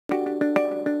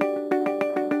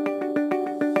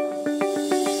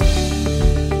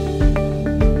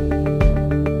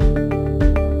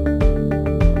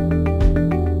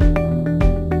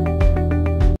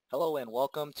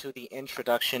welcome to the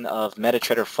introduction of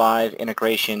MetaTrader 5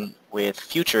 integration with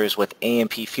futures with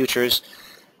AMP futures.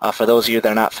 For those of you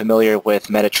that are not familiar with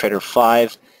MetaTrader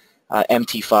 5,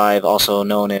 MT5, also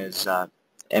known as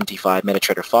MT5,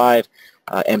 MetaTrader 5,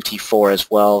 MT4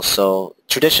 as well. So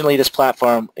traditionally this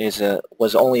platform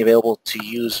was only available to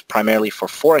use primarily for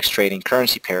Forex trading,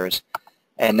 currency pairs,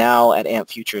 and now at AMP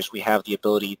Futures we have the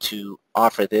ability to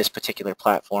offer this particular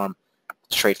platform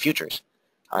to trade futures.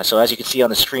 So as you can see on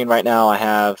the screen right now, I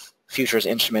have futures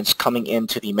instruments coming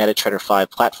into the MetaTrader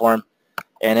 5 platform.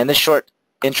 And in this short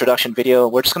introduction video,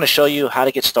 we're just going to show you how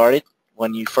to get started.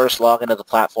 When you first log into the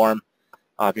platform,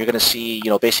 you're going to see,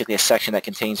 basically a section that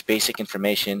contains basic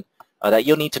information that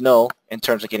you'll need to know in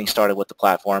terms of getting started with the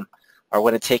platform. We're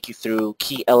going to take you through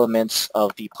key elements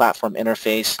of the platform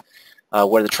interface,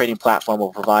 where the trading platform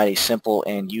will provide a simple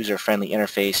and user-friendly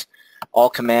interface. All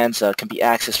commands can be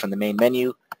accessed from the main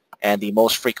menu, and the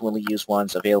most frequently used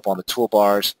ones available on the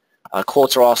toolbars.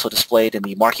 Quotes are also displayed in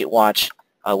the Market Watch,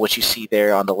 which you see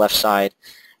there on the left side.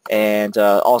 And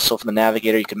also from the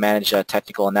navigator, you can manage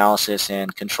technical analysis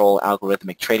and control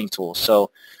algorithmic trading tools.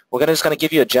 So we're just going to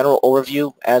give you a general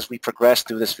overview as we progress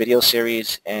through this video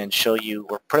series and show you,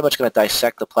 we're pretty much going to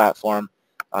dissect the platform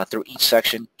through each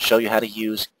section, show you how to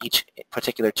use each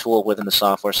particular tool within the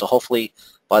software. So hopefully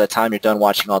by the time you're done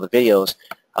watching all the videos,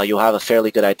 you'll have a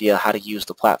fairly good idea how to use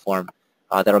the platform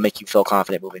that will make you feel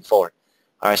confident moving forward.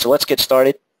 All right, so let's get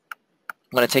started.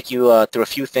 I'm going to take you through a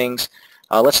few things.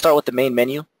 Let's start with the main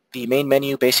menu. The main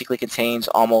menu basically contains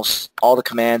almost all the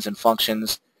commands and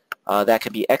functions that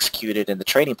can be executed in the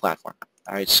trading platform.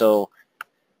 All right, so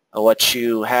what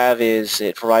you have is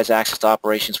it provides access to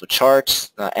operations with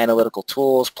charts, analytical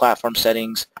tools, platform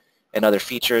settings, and other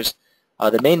features.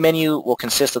 The main menu will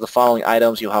consist of the following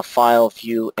items. You'll have File,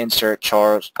 View, Insert,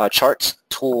 Charts,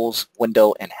 Tools,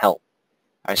 Window, and Help.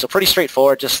 All right, so pretty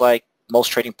straightforward, just like most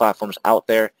trading platforms out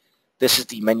there. This is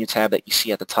the menu tab that you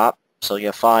see at the top. So you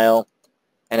have File,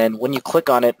 and then when you click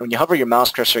on it, when you hover your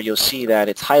mouse cursor, you'll see that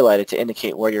it's highlighted to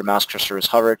indicate where your mouse cursor is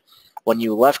hovered. When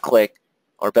you left-click,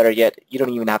 or better yet, you don't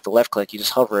even have to left-click, you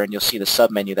just hover and you'll see the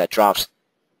sub-menu that drops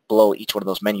below each one of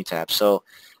those menu tabs. So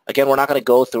again, we're not going to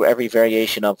go through every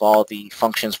variation of all the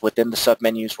functions within the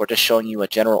submenus. We're just showing you a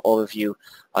general overview,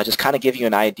 just kind of give you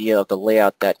an idea of the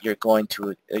layout that you're going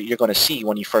to see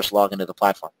when you first log into the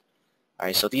platform. All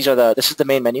right, so this is the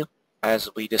main menu, as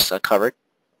we just covered.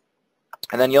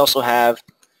 And then you also have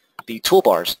the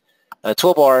toolbars. A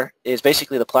toolbar is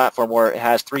basically the platform where it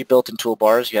has three built-in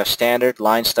toolbars. You have Standard,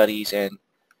 Line Studies, and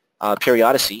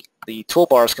Periodicity. The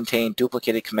toolbars contain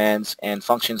duplicated commands and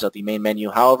functions of the main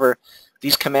menu. However,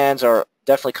 these commands are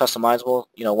definitely customizable.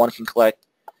 One can collect,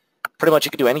 pretty much you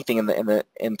can do anything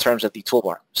in terms of the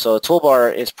toolbar. So a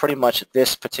toolbar is pretty much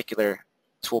this particular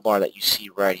toolbar that you see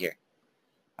right here.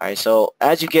 All right, so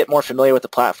as you get more familiar with the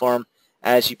platform,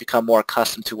 as you become more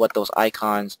accustomed to what those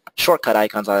icons, shortcut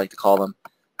icons I like to call them,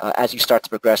 as you start to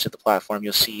progress with the platform,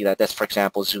 you'll see that that's, for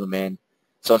example, zoom in.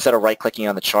 So instead of right-clicking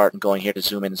on the chart and going here to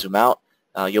zoom in and zoom out,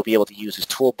 you'll be able to use this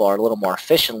toolbar a little more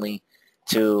efficiently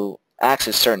to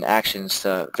access certain actions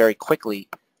very quickly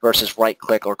versus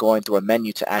right-click or going through a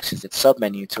menu to access its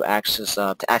submenu to access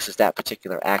that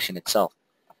particular action itself.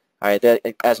 All right,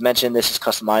 as mentioned, this is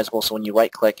customizable. So when you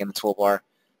right-click in the toolbar,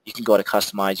 you can go to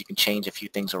Customize. You can change a few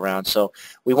things around. So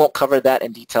we won't cover that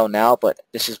in detail now, but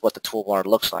this is what the toolbar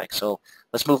looks like. So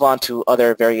let's move on to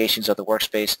other variations of the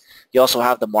workspace. You also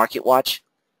have the Market Watch.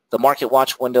 The Market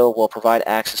Watch window will provide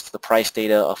access to the price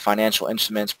data of financial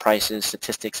instruments, prices,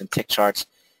 statistics, and tick charts.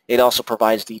 It also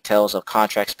provides details of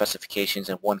contract specifications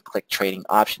and one-click trading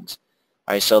options.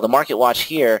 All right, so the Market Watch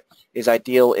here is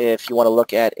ideal if you want to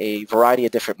look at a variety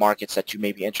of different markets that you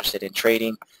may be interested in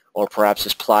trading, or perhaps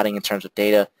just plotting in terms of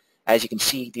data. As you can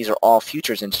see, these are all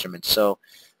futures instruments. So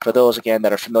for those, again,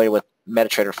 that are familiar with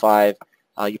MetaTrader 5,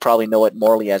 you probably know it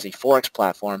morely as a Forex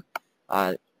platform.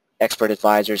 Expert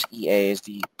Advisors, EA, is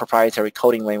the proprietary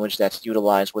coding language that's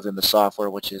utilized within the software,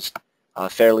 which is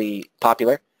fairly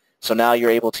popular. So now you're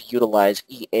able to utilize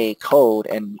EA code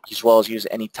and as well as use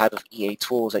any type of EA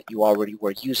tools that you already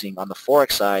were using on the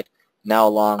Forex side, now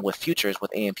along with futures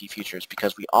with AMP Futures,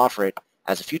 because we offer it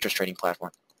as a futures trading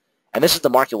platform. And this is the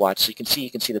Market Watch. So you can see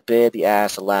the bid, the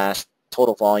ask, the last,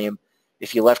 total volume.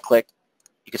 If you left-click,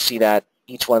 you can see that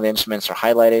each one of the instruments are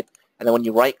highlighted. And then when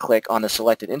you right-click on the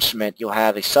selected instrument, you'll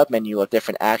have a submenu of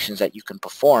different actions that you can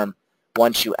perform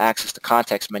once you access the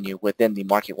context menu within the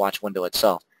Market Watch window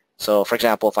itself. So, for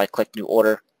example, if I click New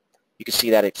Order, you can see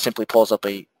that it simply pulls up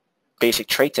a basic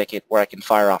trade ticket where I can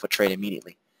fire off a trade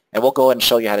immediately. And we'll go ahead and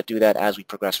show you how to do that as we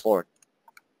progress forward.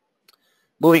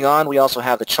 Moving on, we also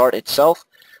have the chart itself.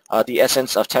 The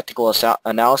essence of technical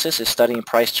analysis is studying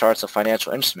price charts of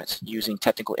financial instruments using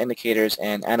technical indicators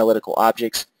and analytical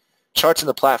objects. Charts in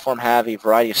the platform have a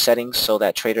variety of settings so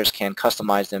that traders can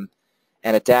customize them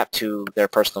and adapt to their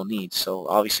personal needs. So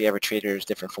obviously every trader is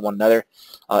different from one another.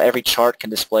 Every chart can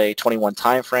display 21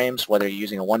 time frames, whether you're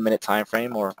using a 1-minute time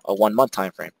frame or a 1-month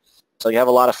time frame. So you have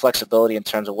a lot of flexibility in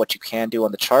terms of what you can do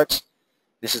on the charts.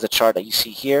 This is the chart that you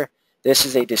see here. This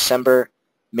is a December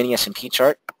mini S&P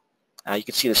chart. You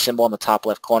can see the symbol on the top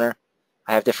left corner.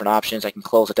 I have different options. I can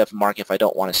close the depth market if I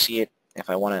don't want to see it. If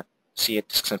I want to see it,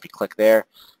 just simply click there.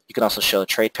 You can also show the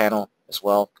trade panel as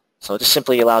well. So it just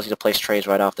simply allows you to place trades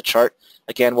right off the chart.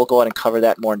 Again, we'll go ahead and cover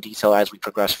that more in detail as we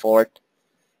progress forward.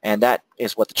 And that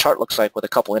is what the chart looks like with a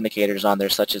couple indicators on there,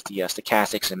 such as the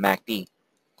stochastics and MACD.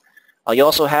 You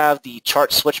also have the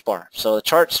chart switch bar. So the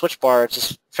chart switch bar is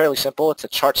just fairly simple. It's a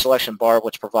chart selection bar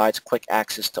which provides quick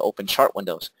access to open chart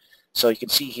windows. So you can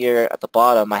see here at the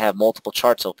bottom I have multiple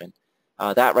charts open.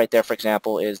 That right there, for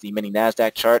example, is the mini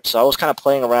NASDAQ chart. So I was kind of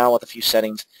playing around with a few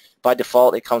settings. By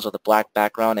default, it comes with a black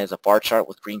background as a bar chart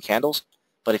with green candles.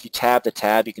 But if you tab the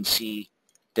tab, you can see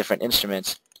different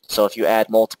instruments. So if you add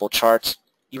multiple charts,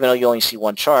 even though you only see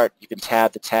one chart, you can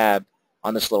tab the tab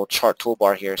on this little chart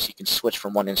toolbar here so you can switch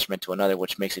from one instrument to another,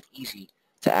 which makes it easy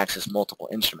to access multiple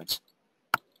instruments.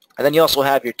 And then you also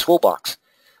have your toolbox.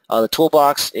 The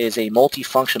toolbox is a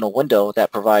multifunctional window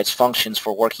that provides functions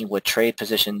for working with trade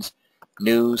positions,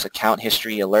 news, account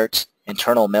history, alerts,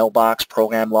 internal mailbox,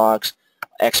 program logs,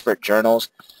 expert journals.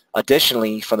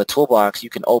 Additionally, from the toolbox, you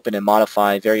can open and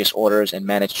modify various orders and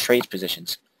manage trade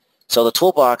positions. So the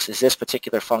toolbox is this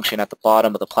particular function at the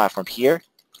bottom of the platform here.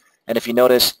 And if you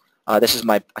notice, this is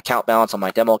my account balance on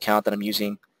my demo account that I'm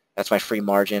using. That's my free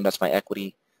margin. That's my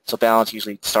equity. So balance,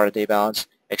 usually start of day balance,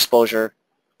 exposure,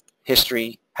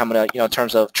 history, how many, in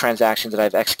terms of transactions that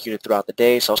I've executed throughout the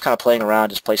day. So I was kind of playing around,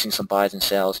 just placing some buys and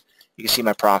sales. You can see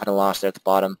my profit and loss there at the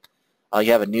bottom.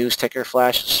 You have a news ticker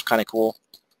flash, which is kind of cool.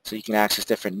 So you can access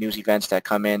different news events that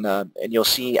come in, and you'll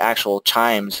see actual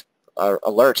chimes or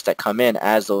alerts that come in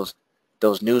as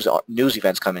those news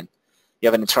events come in. You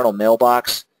have an internal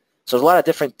mailbox. So there's a lot of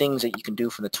different things that you can do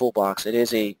from the toolbox. It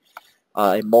is a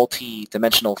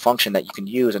multi-dimensional function that you can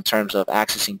use in terms of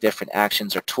accessing different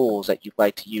actions or tools that you'd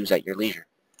like to use at your leisure.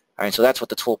 All right, so that's what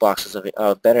the toolbox is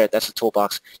better. That's the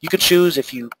toolbox. You can choose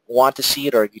if you want to see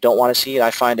it or if you don't want to see it.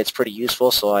 I find it's pretty useful,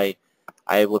 so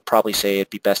I would probably say it'd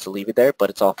be best to leave it there,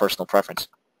 but it's all personal preference.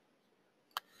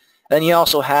 Then you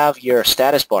also have your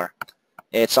status bar.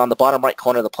 It's on the bottom right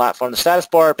corner of the platform. The status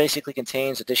bar basically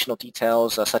contains additional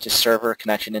details such as server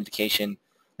connection indication,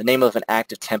 the name of an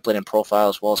active template and profile,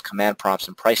 as well as command prompts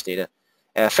and price data.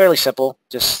 Fairly simple.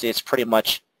 Just it's pretty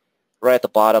much right at the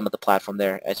bottom of the platform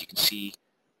there, as you can see.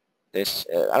 This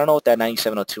I don't know what that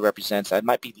 9702 represents. That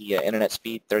might be the internet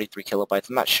speed, 33 kilobytes.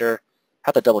 I'm not sure.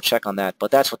 Have to double check on that.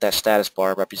 But that's what that status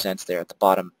bar represents there at the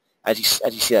bottom, as you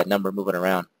see that number moving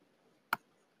around.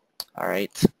 All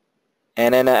right.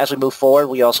 And then as we move forward,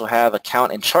 we also have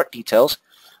account and chart details.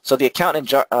 So the account and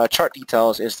chart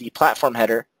details is the platform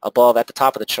header above at the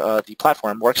top of the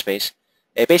platform workspace.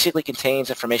 It basically contains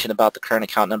information about the current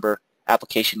account number,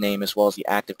 application name, as well as the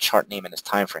active chart name and its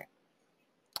time frame.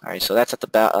 All right, so that's at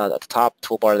the top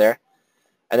toolbar there.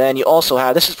 And then you also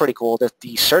have, this is pretty cool,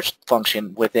 the search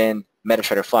function within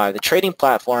MetaTrader 5. The trading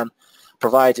platform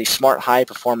provides a smart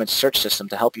high-performance search system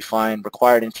to help you find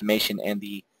required information in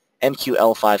the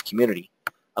MQL5 community,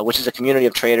 which is a community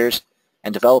of traders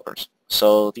and developers.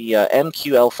 So the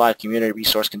MQL5 community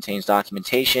resource contains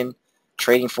documentation,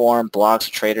 trading forum, blogs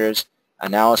of traders,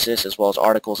 analysis, as well as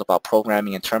articles about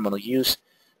programming and terminal use.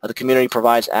 The community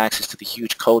provides access to the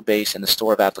huge code base and the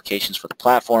store of applications for the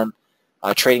platform.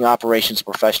 Trading operations of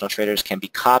professional traders can be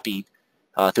copied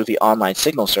through the online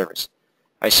signal service.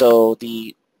 All right, so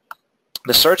the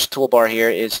search toolbar here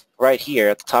is right here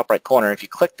at the top right corner. If you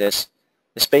click this,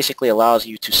 this basically allows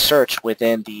you to search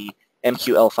within the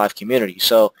MQL5 community.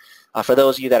 So for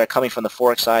those of you that are coming from the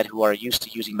Forex side who are used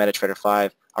to using MetaTrader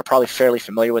 5 are probably fairly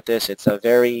familiar with this. It's a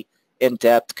very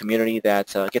in-depth community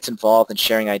that gets involved in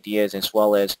sharing ideas as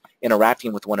well as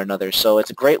interacting with one another. So it's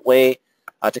a great way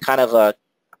to kind of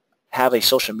have a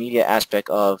social media aspect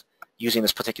of using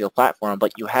this particular platform,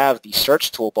 but you have the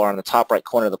search toolbar in the top right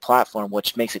corner of the platform,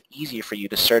 which makes it easier for you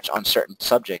to search on certain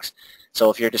subjects. So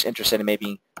if you're just interested in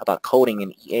maybe about coding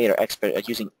in E8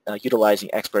 or utilizing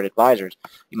expert advisors,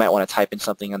 you might want to type in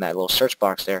something in that little search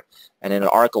box there, and then an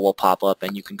article will pop up,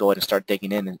 and you can go ahead and start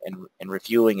digging in and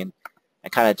reviewing and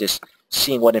kind of just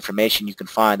seeing what information you can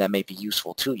find that may be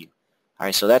useful to you. All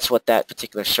right, so that's what that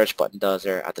particular search button does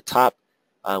there at the top,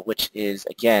 which is,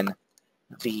 again,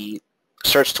 the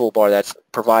search toolbar that's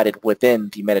provided within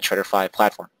the MetaTrader 5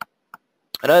 platform.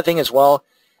 Another thing as well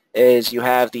is you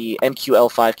have the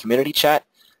MQL5 community chat.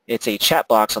 It's a chat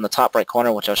box on the top right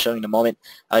corner, which I'll show you in a moment.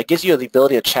 It gives you the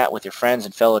ability to chat with your friends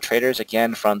and fellow traders,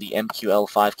 again, from the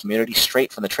MQL5 community,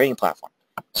 straight from the trading platform.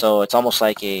 So it's almost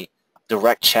like a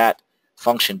direct chat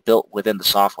function built within the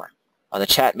software. The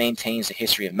chat maintains the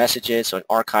history of messages, so it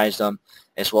archives them,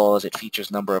 as well as it features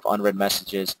a number of unread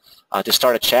messages. To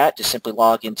start a chat, just simply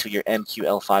log into your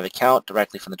MQL5 account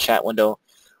directly from the chat window,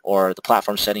 or the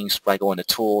platform settings by going to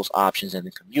Tools, Options, and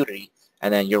the Community,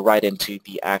 and then you're right into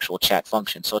the actual chat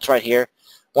function. So it's right here.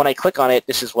 When I click on it,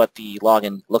 this is what the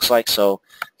login looks like. So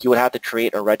you would have to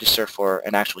create or register for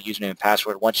an actual username and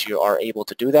password. Once you are able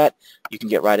to do that, you can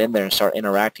get right in there and start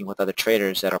interacting with other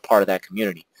traders that are part of that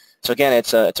community. So again,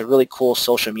 it's a really cool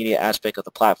social media aspect of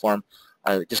the platform.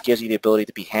 It just gives you the ability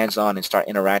to be hands-on and start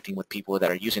interacting with people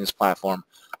that are using this platform.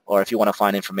 Or if you want to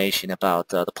find information about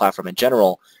the platform in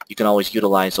general, you can always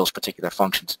utilize those particular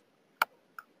functions.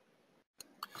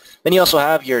 Then you also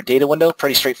have your data window,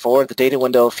 pretty straightforward. The data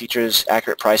window features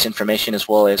accurate price information as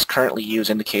well as currently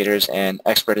used indicators and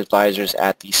expert advisors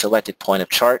at the selected point of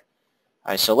chart.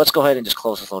 All right, so let's go ahead and just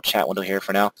close this little chat window here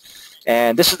for now.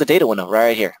 And this is the data window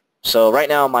right here. So right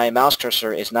now my mouse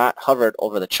cursor is not hovered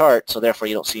over the chart, so therefore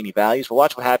you don't see any values. But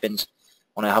watch what happens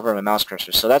when I hover my mouse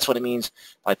cursor. So that's what it means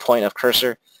by point of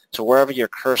cursor. So wherever your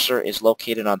cursor is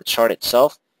located on the chart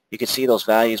itself, you can see those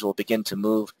values will begin to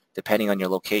move depending on your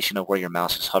location of where your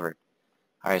mouse is hovered.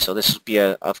 All right, so this would be,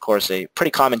 of course, a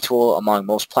pretty common tool among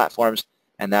most platforms,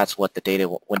 and that's what the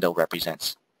data window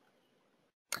represents.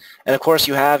 And of course,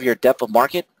 you have your depth of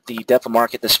market. The depth of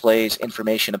market displays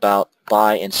information about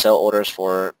buy and sell orders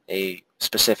for a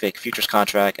specific futures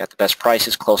contract at the best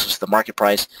prices closest to the market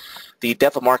price. The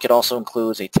depth of market also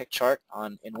includes a tick chart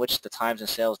in which the times and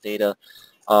sales data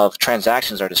of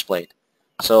transactions are displayed.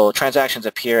 So transactions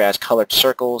appear as colored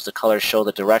circles. The colors show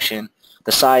the direction.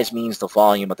 The size means the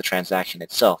volume of the transaction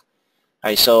itself. All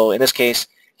right, so in this case,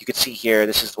 you can see here,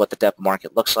 this is what the depth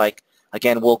market looks like.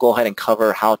 Again, we'll go ahead and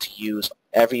cover how to use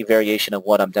every variation of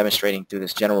what I'm demonstrating through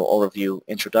this general overview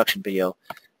introduction video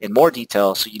in more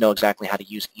detail so you know exactly how to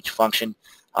use each function.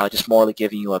 Just more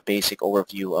giving you a basic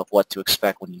overview of what to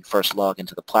expect when you first log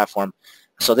into the platform.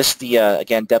 So this is the,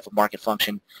 again, depth of market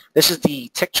function. This is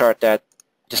the tick chart that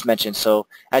just mentioned. So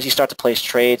as you start to place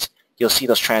trades, you'll see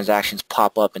those transactions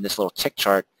pop up in this little tick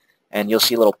chart, and you'll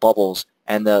see little bubbles,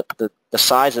 and the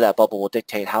size of that bubble will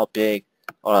dictate how big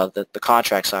the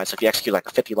contract size. So if you execute like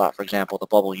a 50 lot, for example, the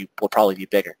bubble will probably be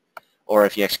bigger. Or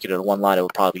if you executed a 1 lot, it will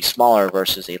probably be smaller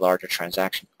versus a larger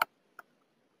transaction.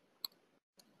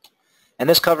 And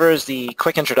this covers the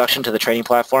quick introduction to the trading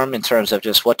platform in terms of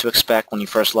just what to expect when you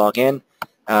first log in.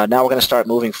 Now we're going to start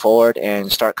moving forward and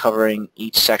start covering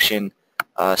each section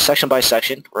section by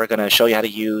section. We're going to show you how to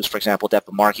use, for example, depth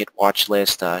of market, watch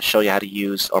list, show you how to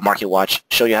use, or market watch,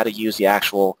 show you how to use the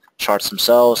actual charts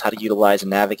themselves, how to utilize and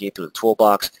navigate through the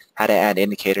toolbox, how to add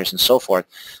indicators, and so forth.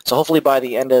 So hopefully by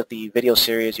the end of the video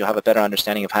series, you'll have a better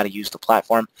understanding of how to use the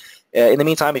platform. In the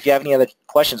meantime, if you have any other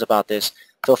questions about this,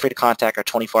 feel free to contact our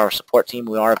 24-hour support team.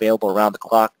 We are available around the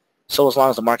clock. So as long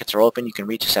as the markets are open, you can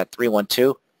reach us at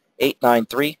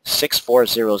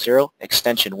 312-893-6400,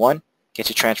 extension 1. Get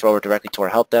you transferred over directly to our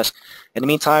help desk. In the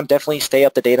meantime, definitely stay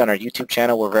up to date on our YouTube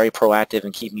channel. We're very proactive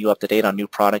in keeping you up to date on new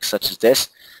products such as this.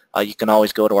 You can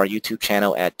always go to our YouTube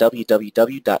channel at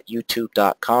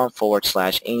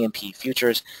www.youtube.com/AMP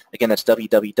Futures. Again, that's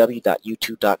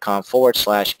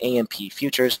www.youtube.com/AMP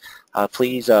Futures.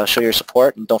 Please show your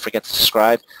support and don't forget to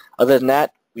subscribe. Other than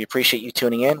that, we appreciate you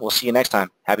tuning in. We'll see you next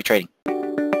time. Happy trading.